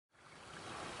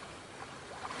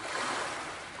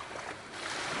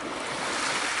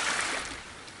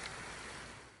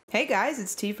Hey guys,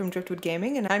 it's T from Driftwood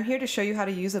Gaming, and I'm here to show you how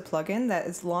to use a plugin that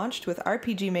is launched with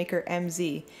RPG Maker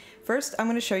MZ. First, I'm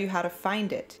going to show you how to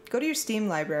find it. Go to your Steam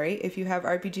library if you have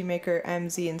RPG Maker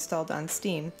MZ installed on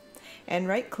Steam, and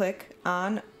right-click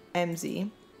on MZ.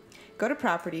 Go to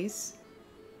Properties,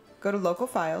 go to Local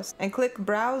Files, and click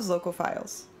Browse Local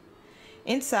Files.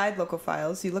 Inside Local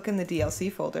Files, you look in the DLC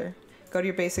folder. Go to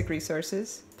your Basic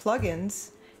Resources, Plugins,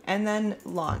 and then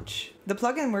Launch. The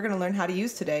plugin we're going to learn how to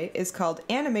use today is called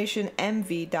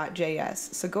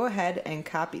mvAnimations.js, so go ahead and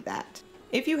copy that.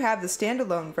 If you have the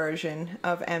standalone version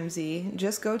of MZ,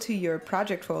 just go to your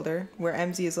project folder where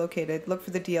MZ is located, look for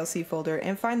the DLC folder,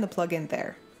 and find the plugin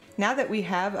there. Now that we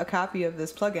have a copy of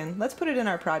this plugin, let's put it in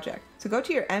our project. So go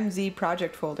to your MZ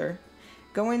project folder,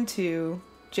 go into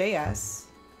JS,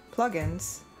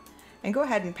 Plugins, and go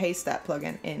ahead and paste that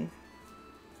plugin in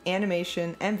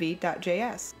animation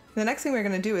mv.js. The next thing we're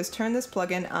going to do is turn this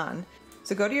plugin on.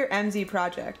 So go to your MZ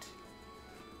project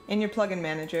in your plugin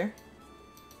manager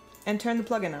and turn the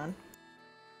plugin on.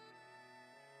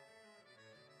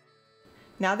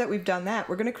 Now that we've done that,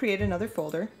 we're going to create another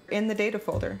folder in the data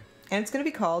folder, and it's going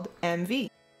to be called MV.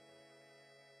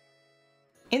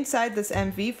 Inside this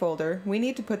MV folder, we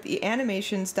need to put the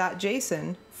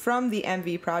animations.json from the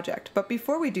MV project. But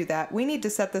before we do that, we need to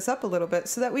set this up a little bit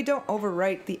so that we don't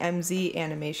overwrite the MZ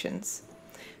animations.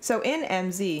 So in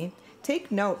MZ,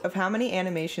 take note of how many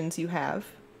animations you have.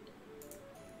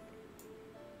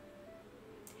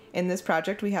 In this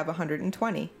project, we have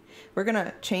 120. We're going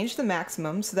to change the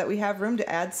maximum so that we have room to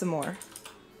add some more.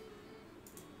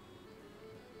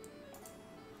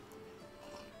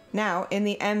 Now, in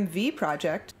the MV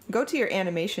project, go to your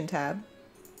Animation tab,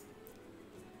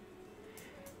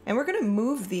 and we're going to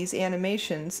move these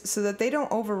animations so that they don't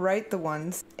overwrite the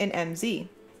ones in MZ.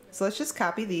 So let's just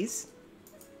copy these.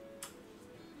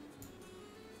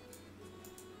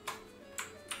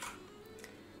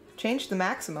 Change the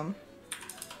maximum.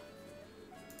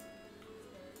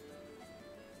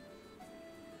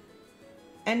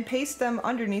 And paste them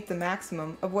underneath the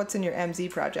maximum of what's in your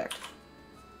MZ project.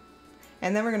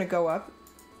 And then we're going to go up,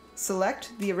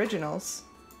 select the originals,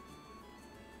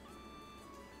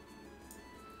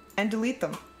 and delete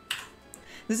them.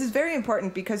 This is very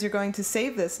important because you're going to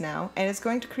save this now, and it's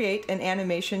going to create an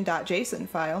animation.json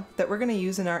file that we're going to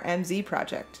use in our MZ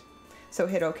project. So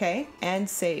hit OK and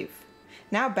save.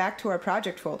 Now back to our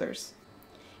project folders.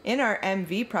 In our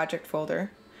MV project folder,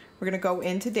 we're going to go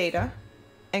into Data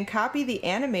and copy the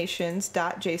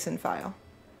animations.json file.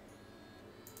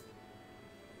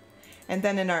 And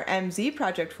then in our MZ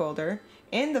project folder,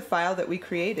 in the file that we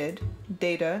created,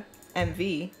 data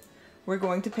mv, we're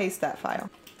going to paste that file.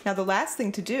 Now the last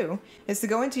thing to do is to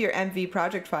go into your MV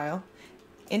project file,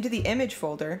 into the image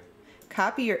folder,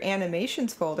 copy your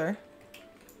animations folder,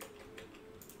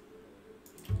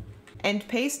 and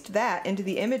paste that into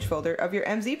the image folder of your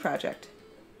MZ project.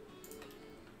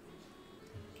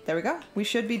 There we go. We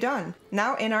should be done.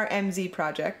 Now in our MZ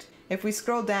project, if we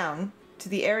scroll down to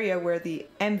the area where the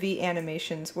MV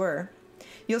animations were,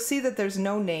 you'll see that there's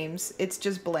no names, it's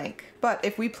just blank. But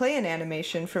if we play an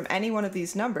animation from any one of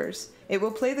these numbers, it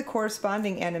will play the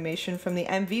corresponding animation from the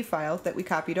MV file that we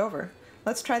copied over.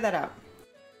 Let's try that out.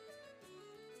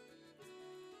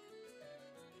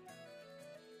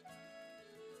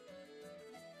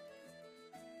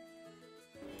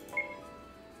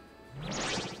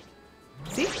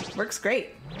 See? Works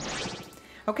great.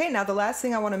 Okay, now the last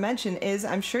thing I want to mention is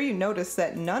I'm sure you noticed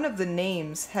that none of the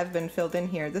names have been filled in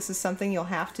here. This is something you'll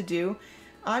have to do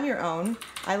on your own.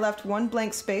 I left one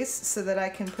blank space so that I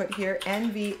can put here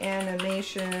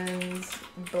mvAnimations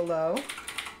below.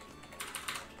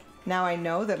 Now I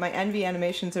know that my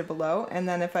mvAnimations are below, and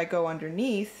then if I go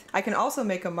underneath, I can also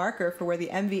make a marker for where the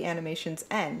mvAnimations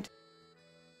end.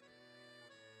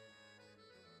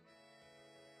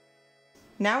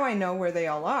 Now I know where they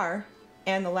all are,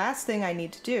 and the last thing I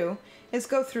need to do is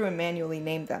go through and manually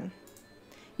name them.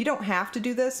 You don't have to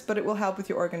do this, but it will help with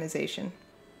your organization.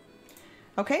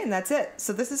 Okay, and that's it.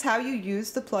 So this is how you use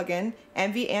the plugin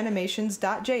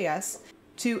mvAnimations.js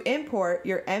to import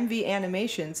your MV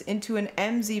animations into an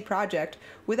MZ project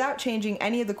without changing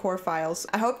any of the core files.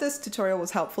 I hope this tutorial was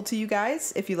helpful to you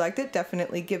guys. If you liked it,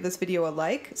 definitely give this video a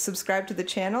like, subscribe to the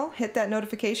channel, hit that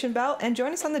notification bell, and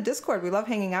join us on the Discord. We love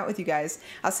hanging out with you guys.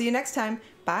 I'll see you next time.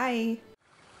 Bye!